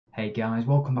Hey guys,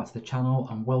 welcome back to the channel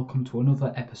and welcome to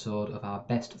another episode of our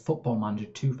Best Football Manager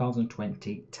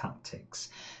 2020 Tactics.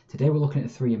 Today we're looking at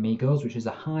the three Amigos, which is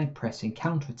a high-pressing,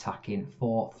 counter-attacking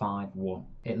 4-5-1.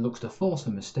 It looks to force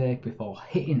a mistake before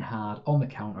hitting hard on the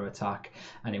counter-attack,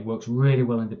 and it works really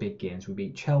well in the big games. We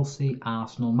beat Chelsea,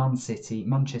 Arsenal, Man City,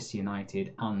 Manchester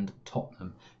United and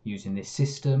Tottenham using this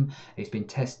system. It's been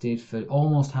tested for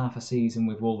almost half a season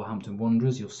with Wolverhampton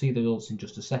Wanderers. You'll see the results in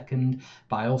just a second,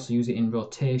 but I also use it in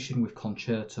rotation with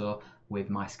Concerto with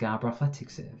my Scarborough Athletic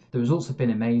save. The results have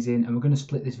been amazing, and we're going to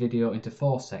split this video into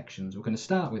 4 sections. We're going to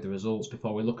start with the results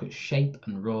before we look at shape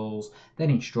and roles, then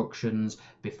instructions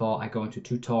before I go into a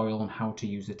tutorial on how to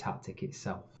use the tactic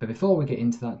itself. But before we get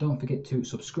into that, don't forget to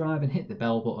subscribe and hit the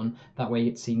bell button. That way you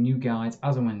get to see new guides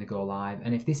as and when they go live,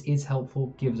 and if this is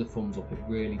helpful, give us a thumbs up. It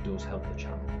really does help the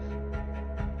channel.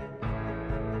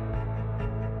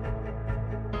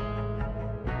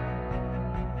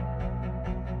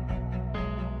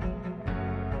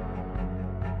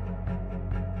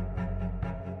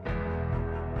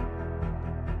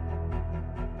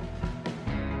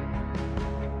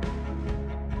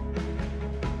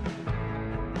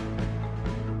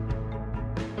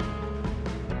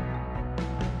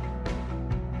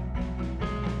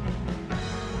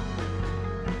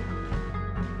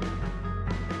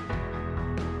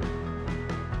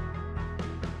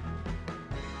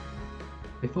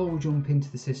 Before we jump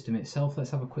into the system itself,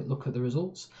 let's have a quick look at the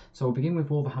results. So we'll begin with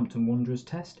Wolverhampton Wanderers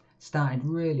test. Started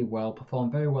really well,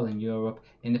 performed very well in Europe.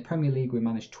 In the Premier League we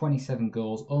managed 27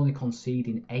 goals, only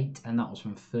conceding 8, and that was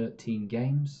from 13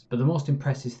 games. But the most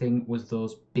impressive thing was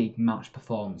those big match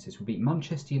performances. We beat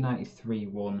Manchester United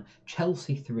 3-1,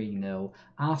 Chelsea 3-0,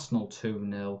 Arsenal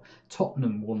 2-0,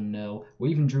 Tottenham 1-0. We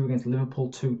even drew against Liverpool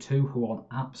 2-2, who are on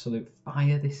absolute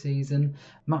fire this season.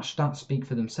 Match stats speak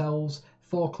for themselves.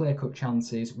 4 clear-cut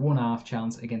chances, 1 half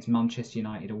chance against Manchester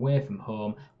United away from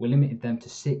home. We limited them to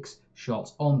 6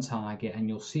 shots on target, and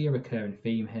you'll see a recurring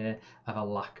theme here of a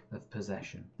lack of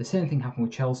possession. The same thing happened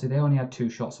with Chelsea. They only had 2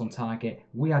 shots on target.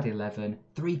 We had 11,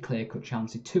 3 clear-cut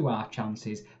chances, 2 half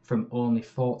chances from only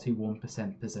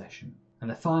 41% possession. And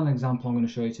the final example I'm going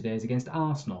to show you today is against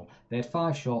Arsenal. They had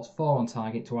 5 shots, 4 on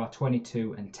target to our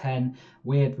 22 and 10.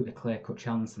 We had a clear-cut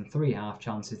chance and 3 half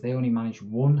chances. They only managed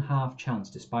 1 half chance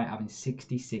despite having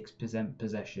 66%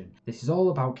 possession. This is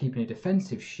all about keeping a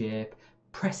defensive shape,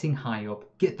 pressing high up,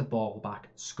 get the ball back,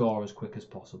 score as quick as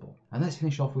possible. And let's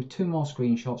finish off with 2 more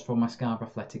screenshots from my Scarborough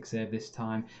Athletic save this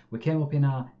time. We came up in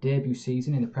our debut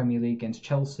season in the Premier League against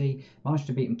Chelsea, managed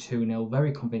to beat them 2-0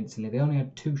 very convincingly. They only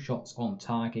had 2 shots on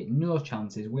target, no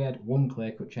chances. We had 1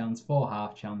 clear-cut chance, 4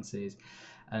 half chances,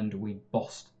 and we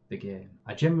bossed the game.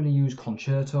 I generally use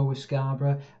Concerto with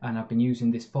Scarborough, and I've been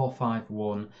using this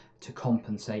 4-5-1 to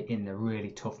compensate in the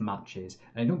really tough matches.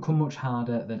 And it don't come much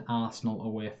harder than Arsenal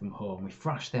away from home. We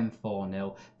thrashed them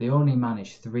 4-0. They only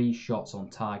managed 3 shots on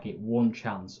target, 1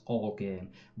 chance all game.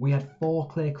 We had 4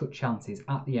 clear-cut chances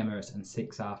at the Emirates and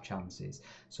 6 half chances.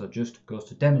 So just goes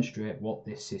to demonstrate what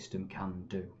this system can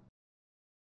do.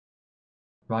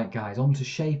 Right guys, on to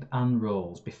shape and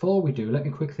roles. Before we do, let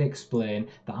me quickly explain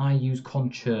that I use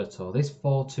Concerto, this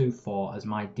 4-2-4, as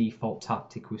my default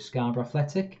tactic with Scarborough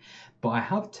Athletic, but I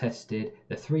have tested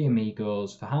the 3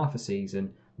 Amigos for half a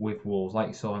season with Wolves, like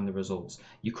you saw in the results.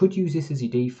 You could use this as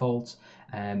your default,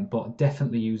 but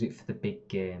definitely use it for the big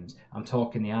games. I'm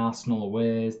talking the Arsenal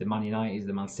aways, the Man Utds,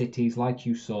 the Man Cities. Like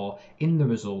you saw in the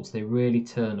results, they really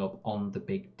turn up on the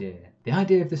big day. The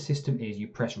idea of the system is you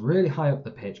press really high up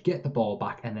the pitch, get the ball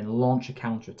back, and then launch a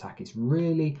counter-attack. It's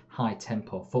really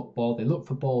high-tempo football. They look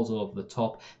for balls over the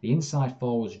top. The inside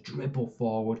forwards dribble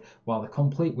forward, while the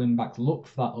complete wing-backs look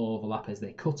for that overlap as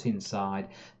they cut inside.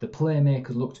 The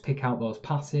playmakers look to pick out those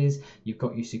passes. You've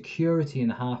got your security in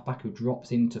the half-back who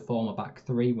drops in to form a back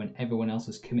 3 when everyone else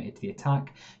is committed to the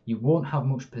attack. You won't have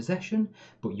much possession,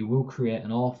 but you will create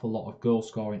an awful lot of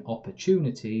goal-scoring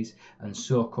opportunities and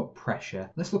soak up pressure.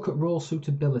 Let's look at role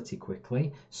suitability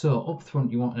quickly. So up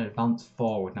front you want an advanced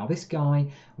forward. Now this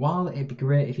guy, while it'd be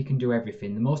great if he can do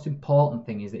everything, the most important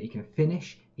thing is that he can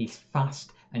finish, he's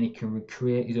fast, and he can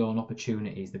create his own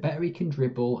opportunities. The better he can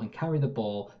dribble and carry the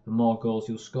ball, the more goals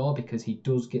he'll score, because he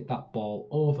does get that ball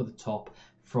over the top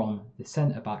from the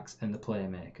centre backs and the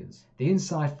playmakers. The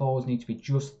inside forwards need to be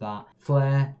just that: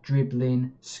 flair,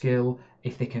 dribbling, skill.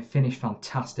 If they can finish,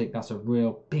 fantastic. That's a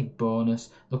real big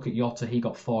bonus. Look at Jota, he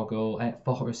got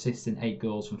 4 assists and 8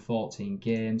 goals from 14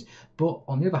 games. But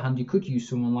on the other hand, you could use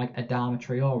someone like Adama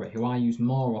Traore, who I use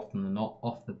more often than not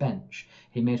off the bench.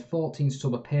 He made 14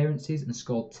 sub appearances and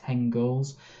scored 10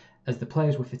 goals. As the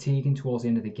players were fatiguing towards the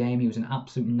end of the game, he was an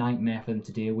absolute nightmare for them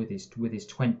to deal with his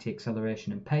 20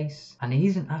 acceleration and pace. And he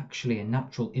isn't actually a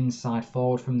natural inside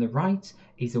forward from the right,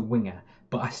 he's a winger.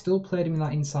 But I still played him in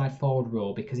that inside forward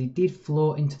role because he did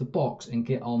float into the box and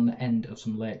get on the end of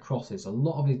some late crosses. A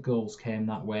lot of his goals came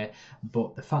that way,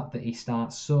 but the fact that he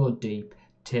starts so deep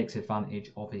takes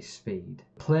advantage of his speed.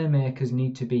 Playmakers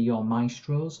need to be your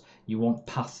maestros. You want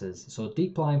passers. So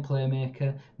deep line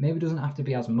playmaker maybe doesn't have to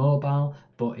be as mobile,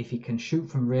 but if he can shoot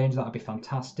from range, that'd be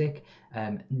fantastic.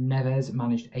 Neves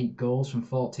managed 8 goals from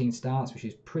 14 starts, which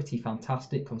is pretty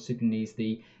fantastic considering he's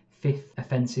the 5th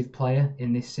offensive player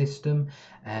in this system.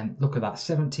 Look at that,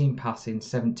 17 passing,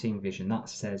 17 vision. That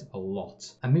says a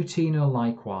lot. Amigo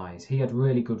likewise. He had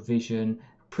really good vision,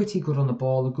 pretty good on the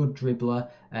ball, a good dribbler,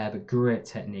 but great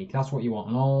technique. That's what you want,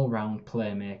 an all-round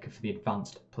playmaker for the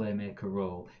advanced playmaker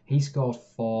role. He scored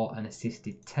 4 and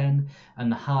assisted 10,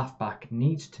 and the halfback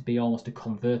needs to be almost a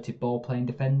converted ball-playing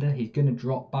defender. He's going to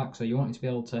drop back, so you want him to be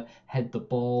able to head the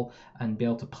ball and be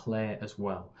able to play as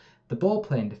well. The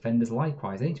ball-playing defenders,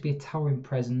 likewise, they need to be a towering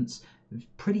presence,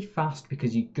 pretty fast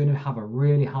because you're going to have a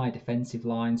really high defensive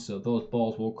line, so those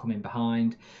balls will come in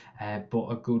behind, but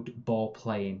a good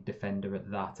ball-playing defender at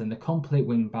that. And the complete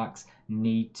wing-backs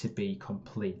need to be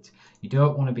complete. You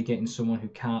don't want to be getting someone who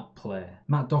can't play.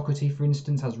 Matt Doherty, for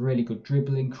instance, has really good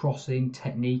dribbling, crossing,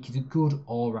 technique. He's a good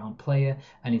all-round player,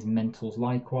 and his mentals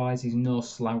likewise. He's no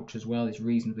slouch as well. He's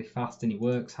reasonably fast and he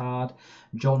works hard.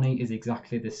 Johnny is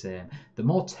exactly the same. The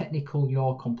more technical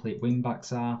your complete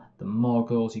wing-backs are, the more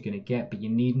goals you're going to get, but you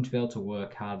need them to be able to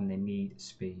work hard and they need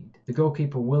speed. The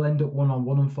goalkeeper will end up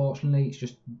one-on-one, unfortunately. It's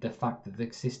just the fact that the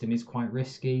system is quite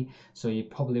risky, so you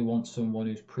probably want someone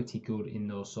who's pretty good in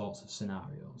those sorts of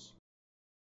scenarios.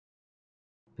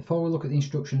 Before we look at the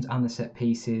instructions and the set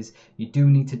pieces, you do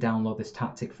need to download this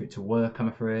tactic for it to work, I'm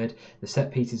afraid. The set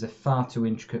pieces are far too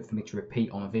intricate for me to repeat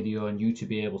on a video and you to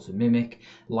be able to mimic.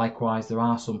 Likewise, there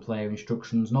are some player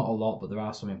instructions, not a lot, but there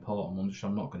are some important ones which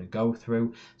I'm not going to go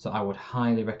through, so I would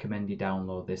highly recommend you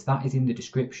download this. That is in the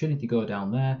description. If you go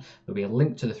down there, there'll be a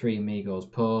link to the 3 Amigos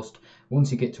post.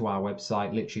 Once you get to our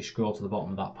website, literally scroll to the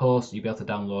bottom of that post, you'll be able to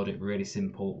download it really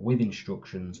simple with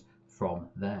instructions from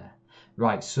there.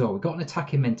 Right, so we've got an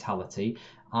attacking mentality.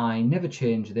 I never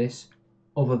change this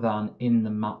other than in the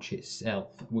match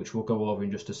itself, which we'll go over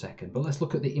in just a second. But let's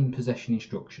look at the in-possession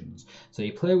instructions. So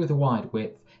you play with a wide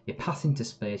width, you pass into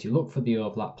space, you look for the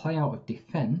overlap, play out of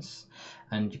defence,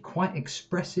 and you're quite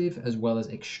expressive as well as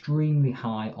extremely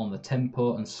high on the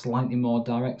tempo and slightly more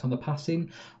direct on the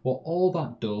passing. What all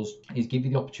that does is give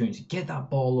you the opportunity to get that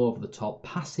ball over the top,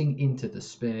 passing into the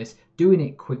space, doing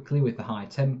it quickly with the high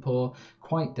tempo,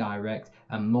 quite direct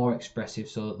and more expressive,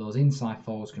 so that those inside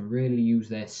forwards can really use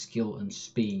their skill and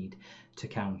speed to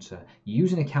counter. You're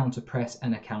using a counter press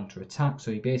and a counter attack,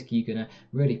 so you're going to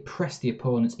really press the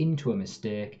opponents into a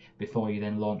mistake before you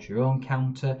then launch your own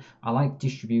counter. I like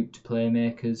distribute to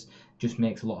playmakers, just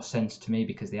makes a lot of sense to me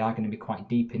because they are going to be quite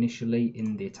deep initially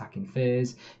in the attacking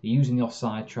phase. You're using the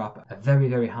offside trap, a very,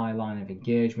 very high line of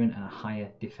engagement and a higher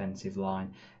defensive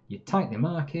line. You're tightly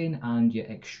marking and you're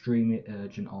extremely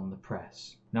urgent on the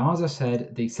press. Now, as I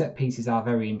said, the set pieces are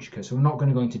very intricate, so we're not going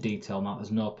to go into detail on that,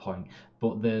 there's no point.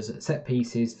 But there's set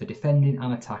pieces for defending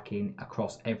and attacking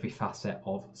across every facet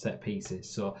of set pieces,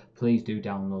 so please do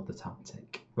download the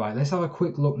tactic. Right, let's have a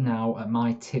quick look now at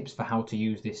my tips for how to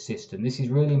use this system. This is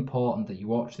really important that you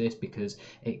watch this because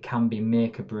it can be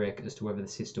make or break as to whether the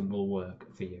system will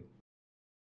work for you.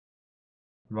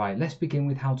 Right, let's begin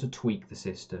with how to tweak the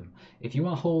system. If you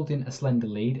are holding a slender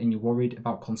lead and you're worried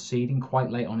about conceding quite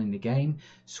late on in the game,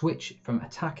 switch from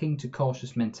attacking to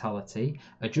cautious mentality,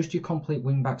 adjust your complete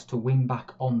wingbacks to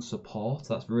wingback on support.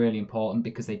 That's really important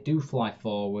because they do fly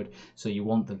forward, so you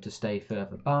want them to stay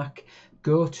further back.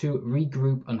 Go to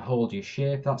regroup and hold your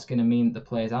shape. That's going to mean that the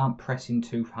players aren't pressing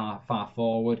too far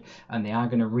forward and they are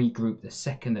going to regroup the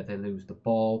second that they lose the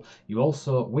ball. You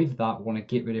also, with that, want to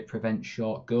get rid of prevent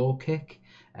short goal kick.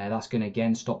 That's going to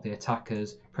again stop the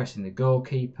attackers pressing the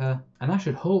goalkeeper, and that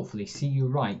should hopefully see you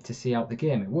right to see out the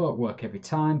game. It won't work every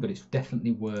time, but it's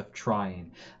definitely worth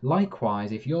trying.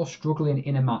 Likewise, if you're struggling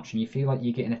in a match and you feel like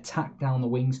you're getting attacked down the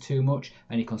wings too much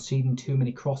and you're conceding too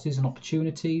many crosses and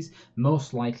opportunities,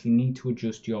 most likely need to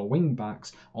adjust your wing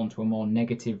backs onto a more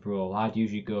negative role. I'd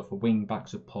usually go for wing back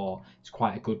support. It's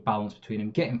quite a good balance between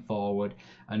them getting forward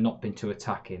and not being too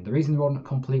attacking. The reason they're on a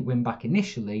complete wing back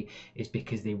initially is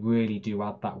because they really do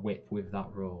add that width with that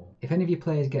role. If any of your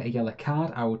players get a yellow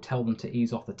card, I would tell them to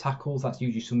ease off the tackles. That's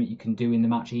usually something you can do in the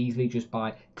match easily just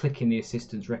by clicking the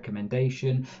assistant's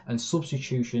recommendation. And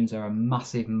substitutions are a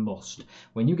massive must.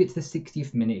 When you get to the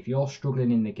 60th minute, if you're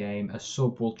struggling in the game, a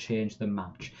sub will change the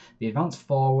match. The advanced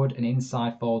forward and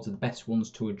inside forwards are the best ones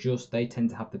to adjust. They tend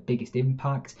to have the biggest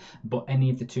impact, but any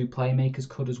of the two playmakers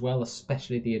could as well,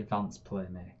 especially the advanced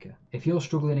playmaker. If you're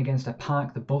struggling against a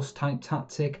park the bus type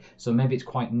tactic, so maybe it's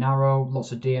quite narrow,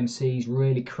 lots of DMCs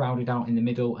really crowded out in the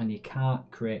middle and you can't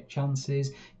create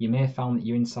chances, you may have found that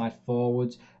your inside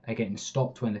forwards are getting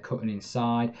stopped when they're cutting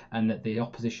inside, and that the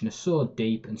opposition are so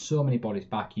deep and so many bodies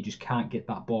back you just can't get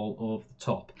that ball over the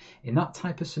top. In that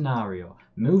type of scenario,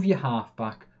 move your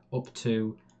halfback up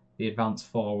to the advanced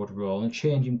forward role and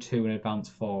change him to an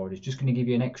advanced forward. It's just going to give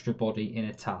you an extra body in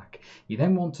attack. You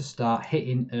then want to start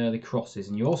hitting early crosses,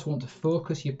 and you also want to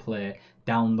focus your play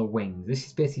down the wings. This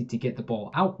is basically to get the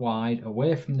ball out wide,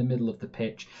 away from the middle of the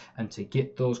pitch, and to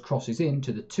get those crosses in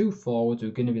to the two forwards who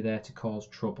are going to be there to cause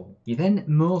trouble. You then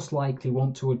most likely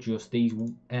want to adjust these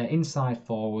inside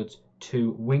forwards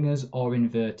to wingers or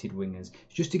inverted wingers,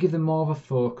 just to give them more of a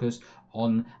focus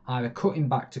on either cutting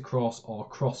back to cross or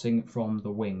crossing from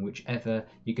the wing, whichever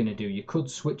you're going to do. You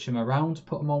could switch them around,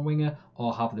 put them on winger,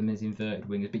 or have them as inverted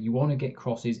wingers, but you want to get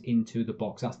crosses into the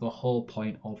box. That's the whole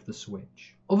point of the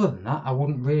switch. Other than that, I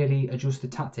wouldn't really adjust the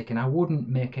tactic, and I wouldn't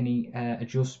make any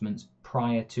adjustments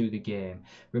prior to the game.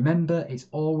 Remember, it's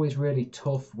always really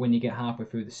tough when you get halfway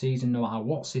through the season, no matter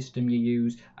what system you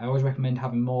use. I always recommend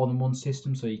having more than one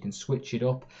system so you can switch it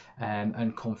up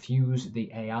and confuse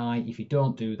the AI. If you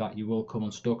don't do that, you will come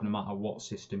unstuck no matter what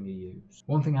system you use.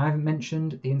 One thing I haven't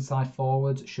mentioned, the inside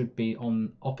forwards should be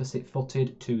on opposite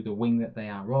footed to the wing that they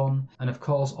are on. And of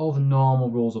course, all the normal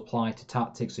rules apply to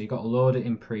tactics, so you've got to load it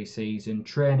in pre-season,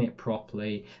 train it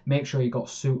properly, make sure you've got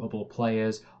suitable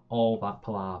players, all that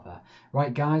palaver.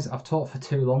 Right guys, I've talked for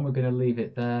too long, we're going to leave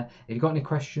it there. If you've got any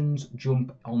questions,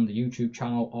 jump on the YouTube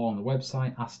channel or on the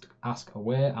website, ask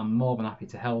away. I'm more than happy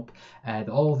to help.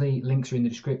 All the links are in the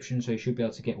description, so you should be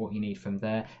able to get what you need from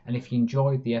there. And if you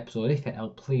enjoyed the episode, if it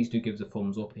helped, please do give us a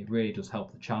thumbs up. It really does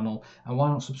help the channel. And why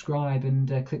not subscribe and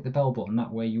click the bell button?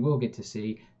 That way you will get to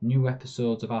see new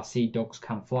episodes of our Sea Dogs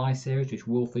Can Fly series, which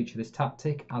will feature this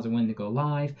tactic as and when they go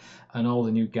live, and all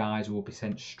the new guys will be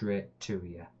sent straight to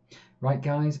you. Right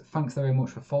guys, thanks very much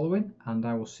for following, and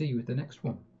I will see you with the next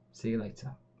one. See you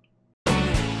later.